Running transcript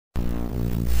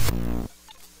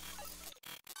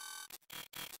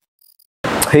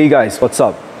Hey guys, what's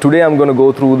up? Today I'm going to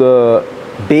go through the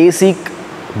basic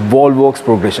wall walks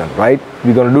progression, right?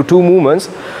 We're going to do two movements.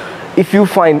 If you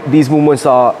find these movements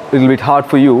are a little bit hard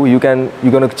for you, you're going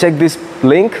to check this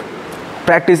link,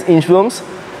 practice inchworms,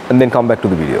 and then come back to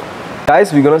the video.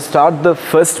 Guys, we're going to start the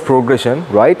first progression,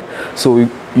 right? So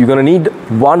you're going to need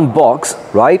one box,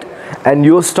 right? And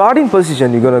your starting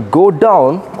position, you're going to go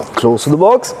down close to the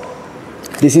box.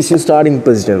 This is your starting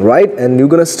position, right? And you're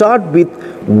going to start with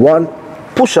one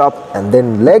push up and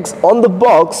then legs on the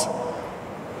box.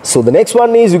 So the next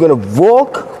one is you're going to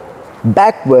walk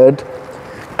backward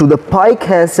to the pike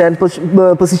handstand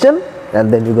position,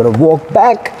 and then you're going to walk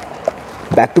back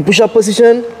to push up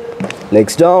position,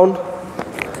 legs down,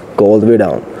 go all the way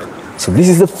down. So this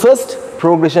is the first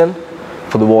progression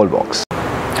for the wall walks.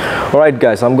 Alright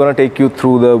guys, I'm going to take you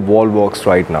through the wall walks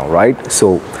right now, right?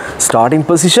 So starting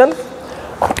position.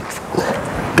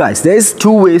 Guys, there's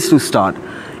two ways to start.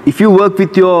 If you work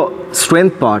with your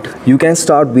strength part, you can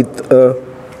start with a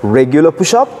regular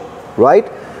push-up,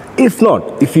 right? If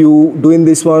not, if you doing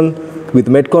this one with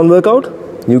Metcon workout,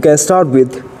 you can start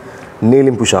with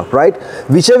kneeling push-up, right?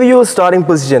 Whichever your starting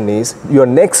position is, your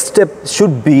next step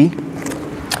should be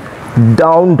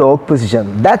down dog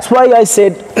position. That's why I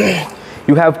said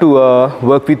you have to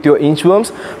work with your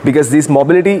inchworms, because these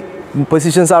mobility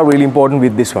positions are really important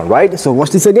with this one, right? So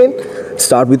watch this again.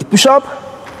 Start with push-up,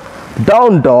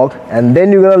 down dog, and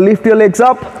then you're gonna lift your legs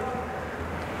up,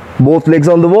 both legs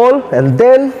on the wall, and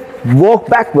then walk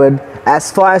backward as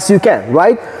far as you can,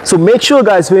 right? So make sure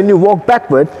guys, when you walk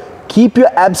backward, keep your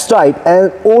abs tight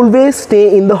and always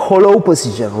stay in the hollow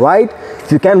position, right?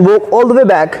 If you can walk all the way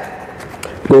back,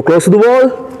 go close to the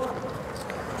wall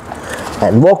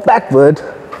and walk backward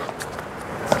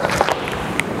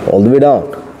all the way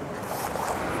down.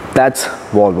 That's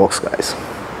wall walks, guys.